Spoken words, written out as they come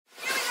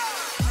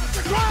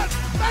the cross.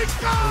 They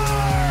score!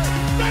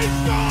 They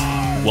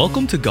score!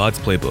 Welcome to God's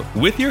Playbook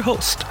with your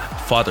host,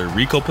 Father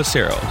Rico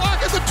Passero.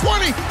 Lock at the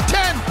 20,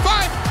 10,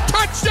 5,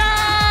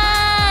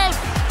 touchdown!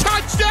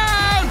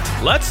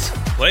 Touchdown! Let's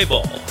play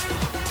ball.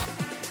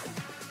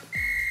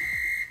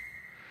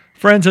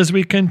 Friends, as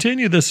we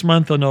continue this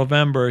month of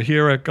November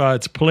here at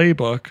God's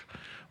Playbook,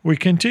 we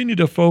continue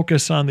to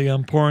focus on the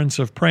importance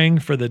of praying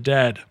for the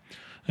dead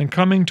and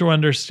coming to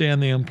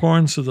understand the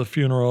importance of the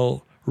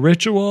funeral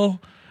ritual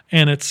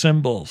and its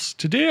symbols.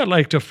 Today I'd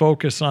like to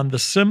focus on the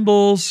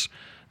symbols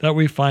that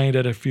we find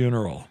at a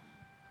funeral.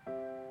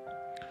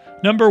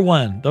 Number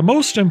one, the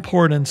most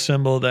important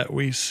symbol that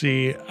we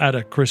see at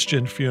a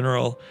Christian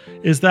funeral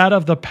is that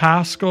of the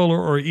Paschal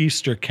or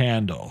Easter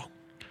candle.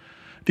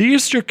 The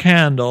Easter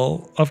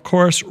candle, of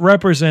course,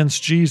 represents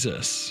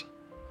Jesus.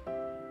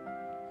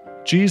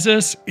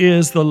 Jesus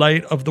is the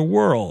light of the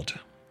world,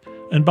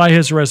 and by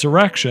his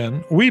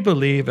resurrection, we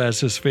believe as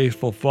his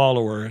faithful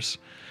followers,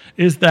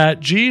 is that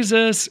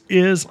Jesus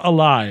is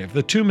alive.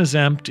 The tomb is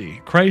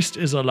empty. Christ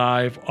is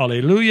alive.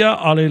 Alleluia,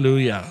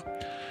 alleluia.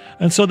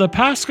 And so the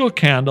Paschal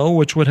candle,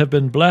 which would have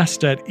been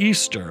blessed at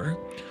Easter,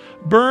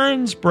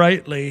 burns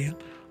brightly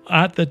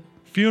at the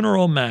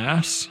funeral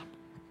mass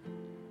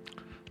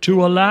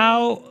to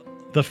allow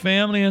the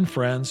family and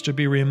friends to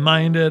be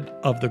reminded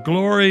of the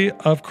glory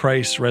of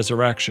Christ's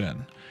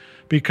resurrection.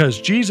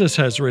 Because Jesus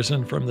has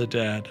risen from the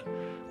dead,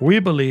 we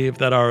believe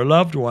that our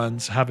loved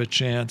ones have a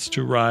chance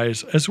to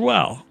rise as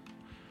well.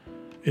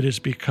 It is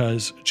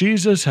because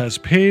Jesus has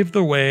paved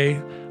the way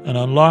and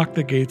unlocked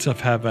the gates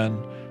of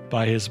heaven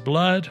by his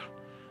blood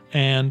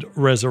and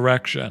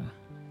resurrection.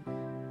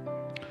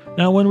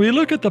 Now, when we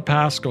look at the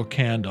Paschal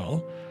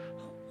candle,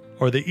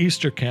 or the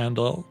Easter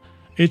candle,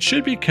 it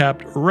should be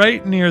kept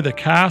right near the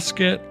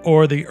casket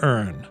or the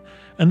urn.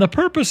 And the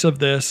purpose of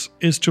this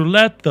is to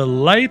let the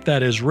light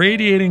that is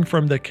radiating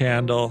from the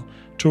candle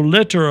to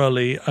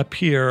literally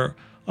appear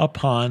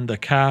upon the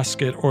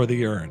casket or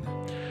the urn.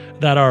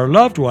 That our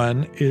loved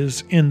one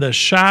is in the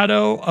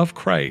shadow of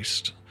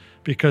Christ,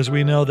 because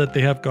we know that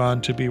they have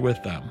gone to be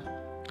with them.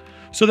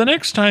 So the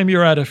next time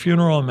you're at a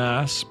funeral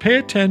mass, pay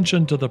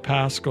attention to the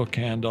Paschal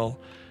candle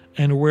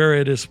and where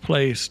it is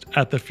placed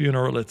at the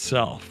funeral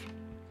itself.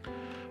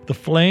 The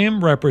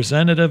flame,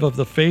 representative of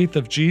the faith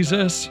of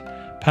Jesus,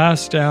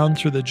 passed down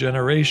through the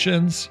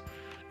generations,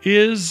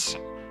 is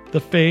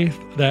the faith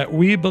that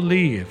we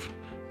believe,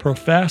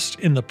 professed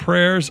in the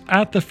prayers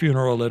at the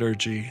funeral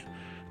liturgy,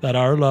 that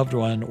our loved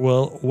one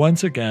will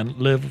once again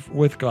live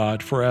with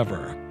God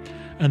forever,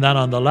 and that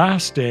on the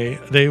last day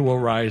they will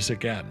rise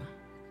again.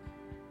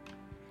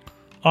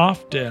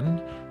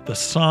 Often, the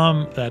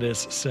psalm that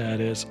is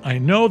said is, "I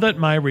know that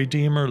my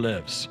Redeemer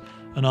lives,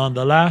 and on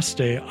the last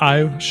day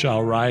I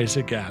shall rise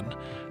again."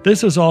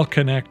 This is all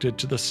connected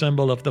to the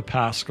symbol of the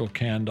Paschal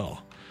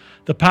candle.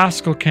 The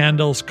Paschal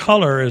candle's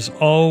color is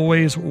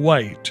always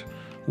white.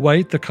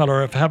 White, the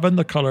color of heaven,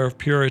 the color of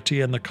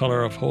purity, and the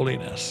color of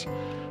holiness.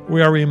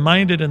 We are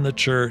reminded in the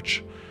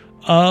church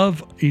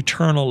of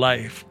eternal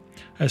life.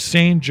 As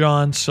St.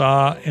 John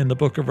saw in the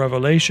book of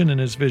Revelation in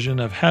his vision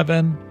of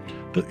heaven,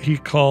 that he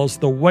calls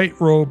the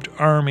white-robed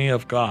army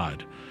of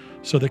God.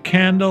 So the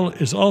candle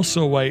is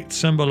also white,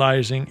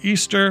 symbolizing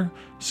Easter,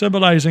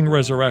 symbolizing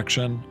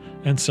resurrection,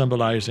 and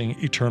symbolizing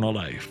eternal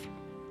life.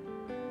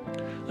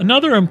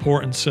 Another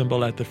important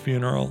symbol at the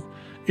funeral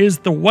is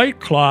the white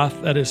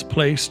cloth that is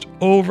placed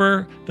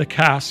over the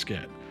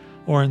casket,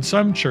 or in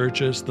some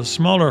churches, the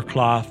smaller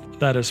cloth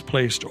that is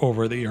placed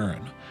over the urn.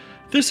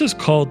 This is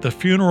called the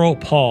funeral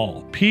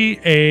pall,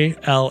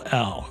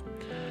 P-A-L-L.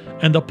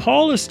 And the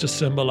pall is to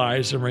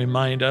symbolize and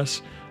remind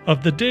us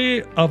of the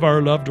day of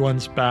our loved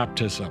one's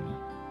baptism,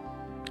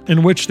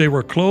 in which they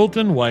were clothed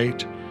in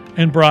white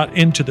and brought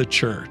into the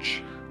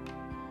church.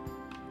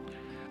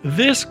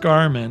 This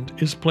garment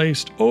is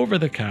placed over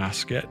the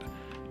casket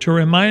to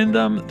remind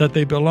them that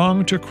they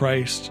belong to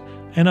Christ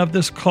and of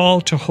this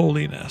call to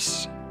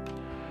holiness.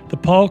 The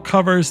pall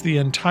covers the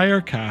entire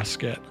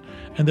casket,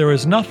 and there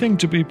is nothing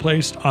to be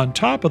placed on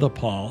top of the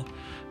pall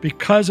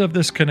because of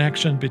this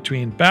connection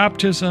between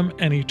baptism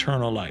and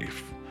eternal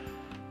life.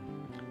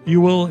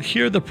 You will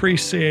hear the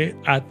priest say,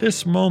 at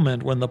this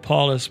moment when the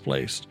pall is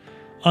placed,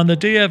 on the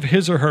day of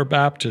his or her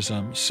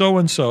baptism,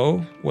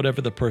 so-and-so,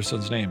 whatever the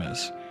person's name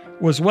is,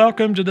 was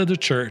welcomed into the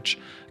church,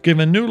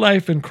 given new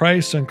life in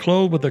Christ, and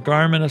clothed with the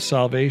garment of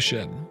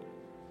salvation.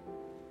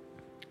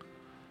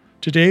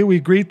 Today we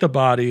greet the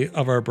body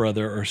of our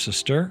brother or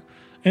sister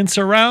and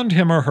surround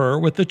him or her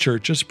with the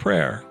church's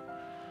prayer.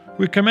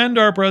 We commend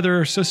our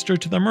brother or sister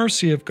to the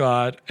mercy of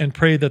God and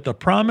pray that the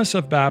promise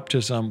of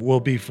baptism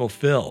will be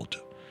fulfilled.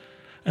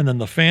 And then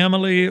the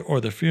family or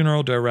the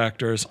funeral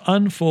directors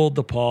unfold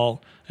the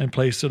pall and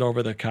place it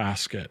over the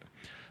casket.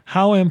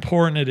 How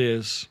important it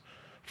is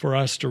for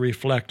us to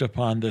reflect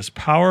upon this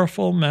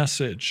powerful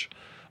message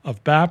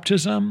of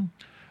baptism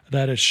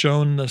that is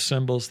shown in the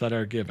symbols that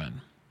are given.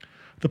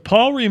 The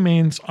pall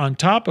remains on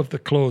top of the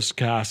closed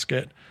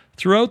casket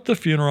throughout the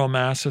funeral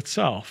mass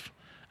itself.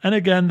 And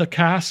again, the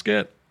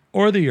casket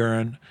or the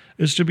urn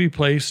is to be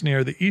placed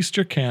near the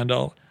Easter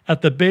candle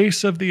at the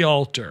base of the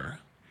altar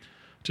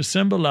to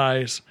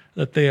symbolize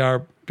that they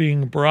are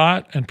being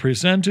brought and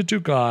presented to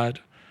God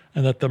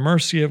and that the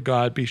mercy of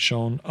God be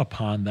shown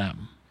upon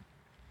them.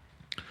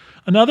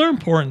 Another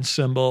important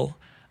symbol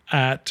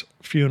at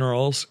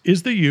funerals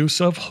is the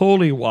use of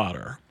holy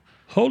water.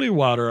 Holy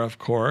water, of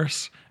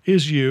course,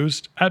 is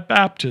used at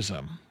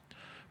baptism,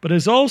 but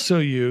is also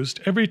used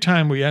every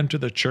time we enter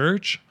the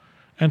church,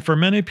 and for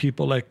many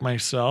people like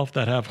myself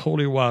that have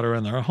holy water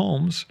in their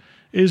homes,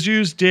 is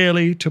used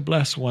daily to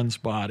bless one's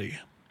body.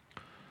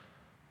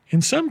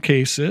 In some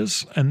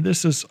cases, and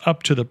this is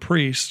up to the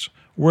priest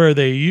where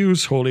they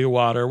use holy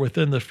water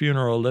within the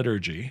funeral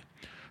liturgy,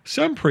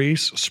 some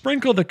priests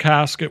sprinkle the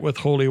casket with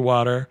holy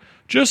water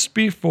just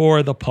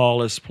before the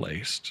pall is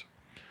placed.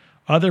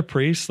 Other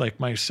priests, like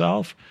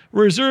myself,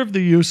 reserve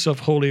the use of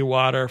holy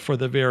water for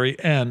the very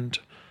end,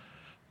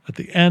 at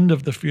the end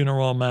of the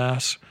funeral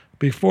mass,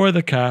 before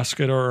the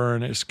casket or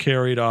urn is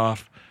carried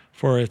off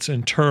for its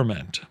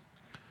interment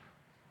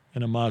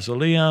in a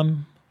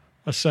mausoleum,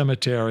 a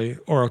cemetery,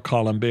 or a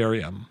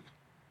columbarium.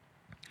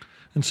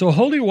 And so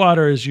holy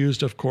water is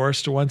used, of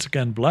course, to once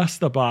again bless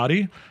the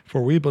body,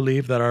 for we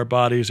believe that our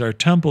bodies are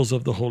temples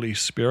of the Holy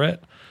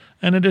Spirit.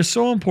 And it is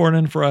so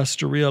important for us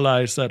to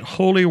realize that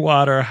holy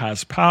water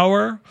has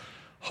power.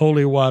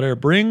 Holy water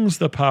brings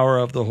the power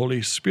of the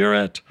Holy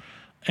Spirit,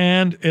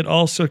 and it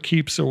also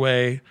keeps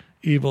away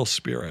evil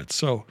spirits.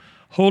 So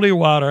holy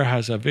water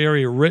has a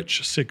very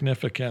rich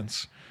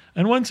significance,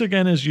 and once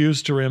again is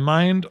used to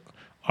remind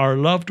our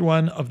loved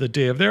one of the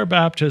day of their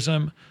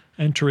baptism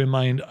and to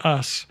remind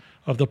us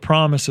of the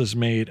promises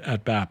made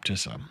at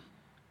baptism.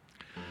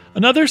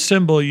 Another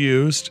symbol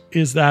used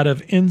is that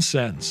of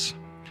incense.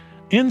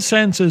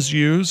 Incense is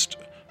used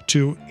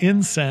to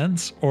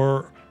incense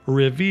or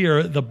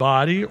revere the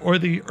body or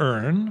the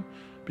urn,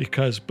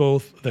 because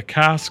both the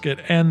casket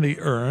and the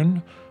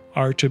urn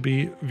are to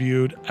be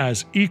viewed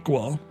as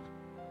equal.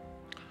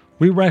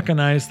 We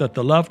recognize that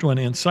the loved one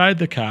inside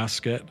the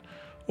casket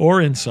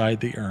or inside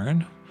the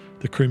urn,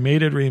 the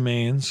cremated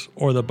remains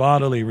or the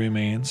bodily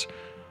remains,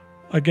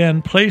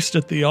 again placed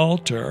at the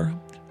altar,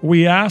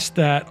 we ask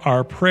that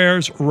our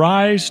prayers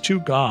rise to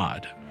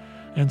God.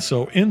 And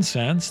so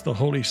incense, the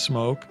holy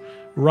smoke,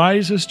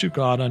 rises to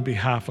God on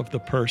behalf of the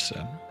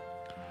person.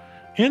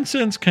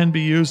 Incense can be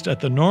used at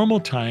the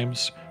normal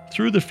times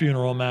through the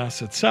funeral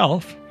mass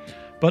itself,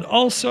 but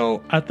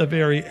also at the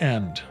very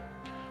end.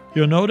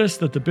 You'll notice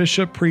that the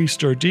bishop,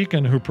 priest, or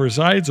deacon who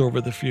presides over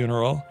the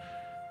funeral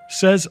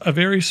says a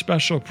very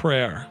special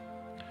prayer.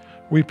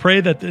 We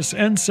pray that this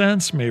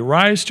incense may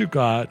rise to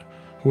God,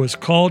 who has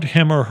called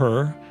him or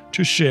her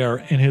to share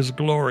in his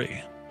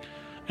glory.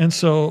 And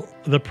so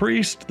the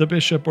priest, the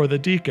bishop, or the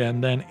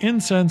deacon then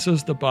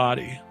incenses the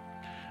body.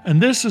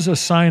 And this is a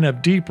sign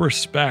of deep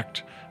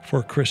respect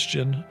for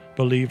Christian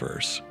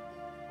believers.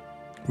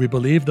 We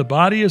believe the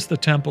body is the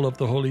temple of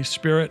the Holy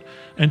Spirit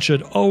and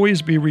should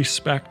always be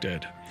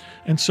respected.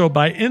 And so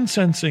by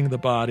incensing the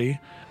body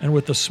and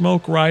with the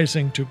smoke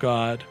rising to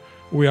God,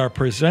 we are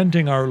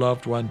presenting our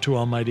loved one to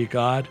Almighty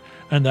God,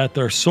 and that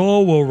their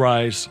soul will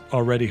rise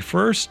already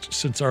first,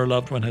 since our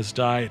loved one has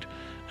died.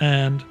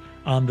 And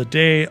on the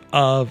day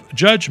of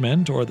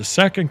judgment, or the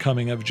second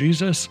coming of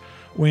Jesus,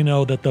 we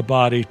know that the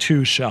body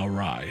too shall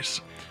rise.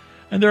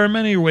 And there are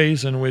many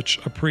ways in which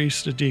a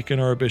priest, a deacon,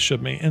 or a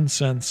bishop may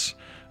incense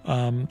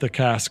the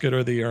casket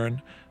or the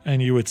urn,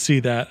 and you would see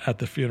that at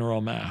the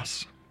funeral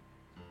mass.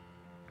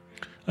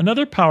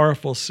 Another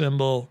powerful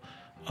symbol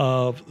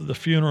of the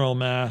funeral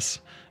mass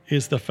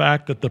is the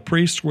fact that the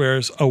priest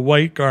wears a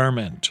white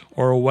garment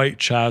or a white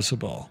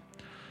chasuble.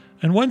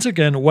 And once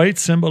again, white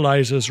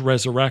symbolizes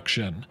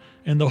resurrection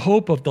in the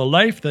hope of the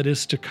life that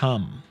is to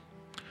come.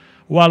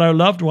 While our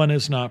loved one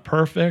is not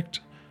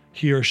perfect,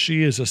 he or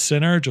she is a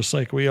sinner just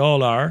like we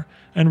all are,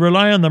 and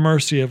rely on the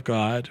mercy of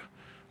God,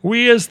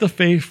 we as the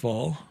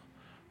faithful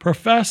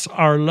profess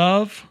our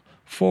love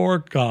for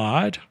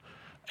God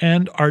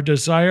and our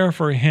desire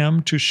for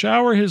him to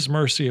shower his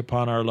mercy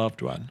upon our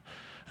loved one.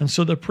 And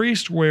so the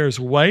priest wears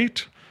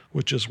white,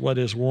 which is what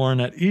is worn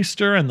at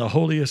Easter and the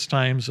holiest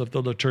times of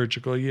the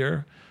liturgical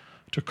year,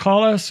 to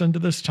call us into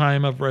this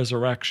time of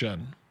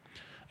resurrection.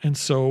 And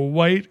so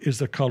white is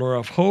the color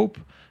of hope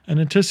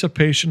and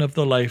anticipation of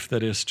the life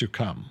that is to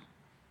come.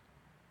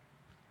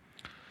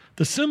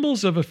 The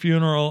symbols of a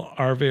funeral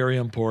are very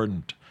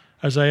important.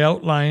 As I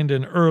outlined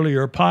in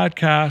earlier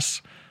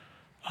podcasts,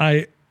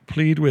 I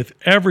plead with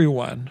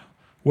everyone,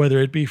 whether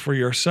it be for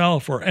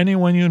yourself or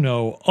anyone you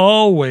know,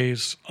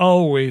 always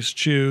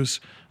choose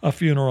a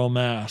funeral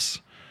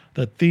mass.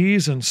 That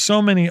these and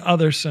so many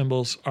other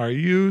symbols are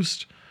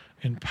used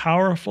in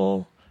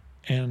powerful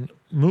and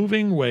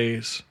moving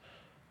ways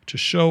to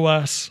show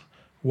us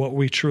what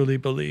we truly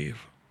believe.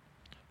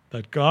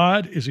 That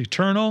God is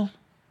eternal,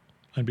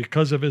 and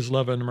because of his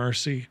love and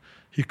mercy,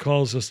 he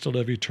calls us to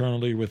live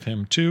eternally with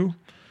him too.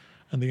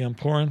 And the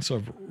importance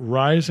of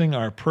rising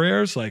our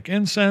prayers like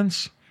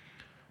incense,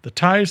 the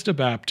ties to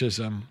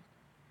baptism,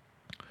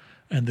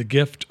 and the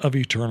gift of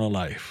eternal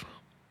life.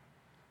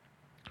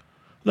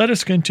 Let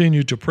us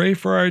continue to pray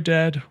for our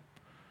dead.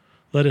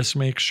 Let us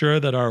make sure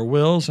that our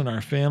wills and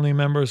our family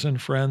members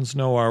and friends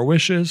know our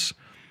wishes,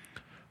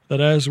 that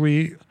as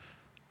we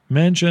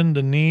mention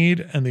the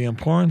need and the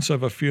importance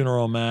of a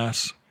funeral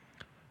mass,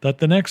 that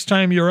the next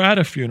time you're at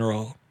a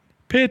funeral,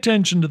 pay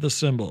attention to the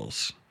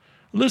symbols,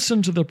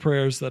 listen to the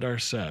prayers that are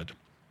said,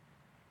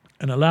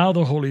 and allow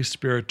the Holy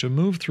Spirit to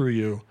move through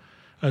you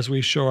as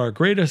we show our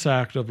greatest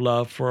act of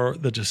love for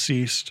the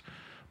deceased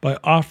by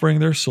offering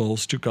their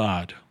souls to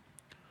God.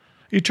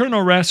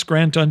 Eternal rest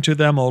grant unto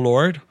them, O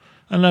Lord,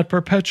 and let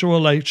perpetual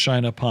light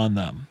shine upon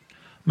them.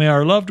 May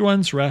our loved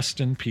ones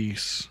rest in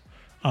peace.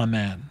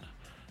 Amen.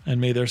 And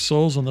may their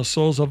souls and the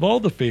souls of all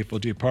the faithful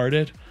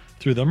departed,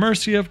 through the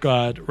mercy of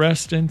God,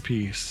 rest in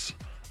peace.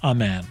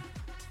 Amen.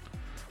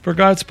 For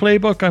God's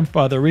Playbook, I'm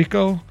Father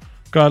Rico.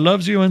 God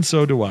loves you, and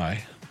so do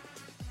I.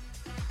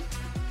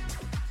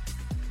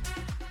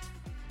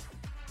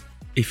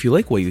 If you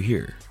like what you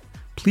hear,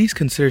 please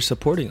consider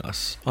supporting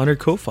us on our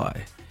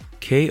Ko-Fi,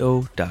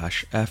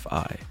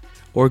 Ko-Fi,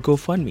 or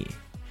GoFundMe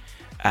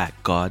at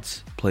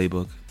God's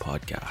Playbook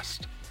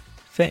Podcast.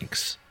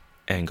 Thanks,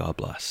 and God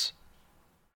bless.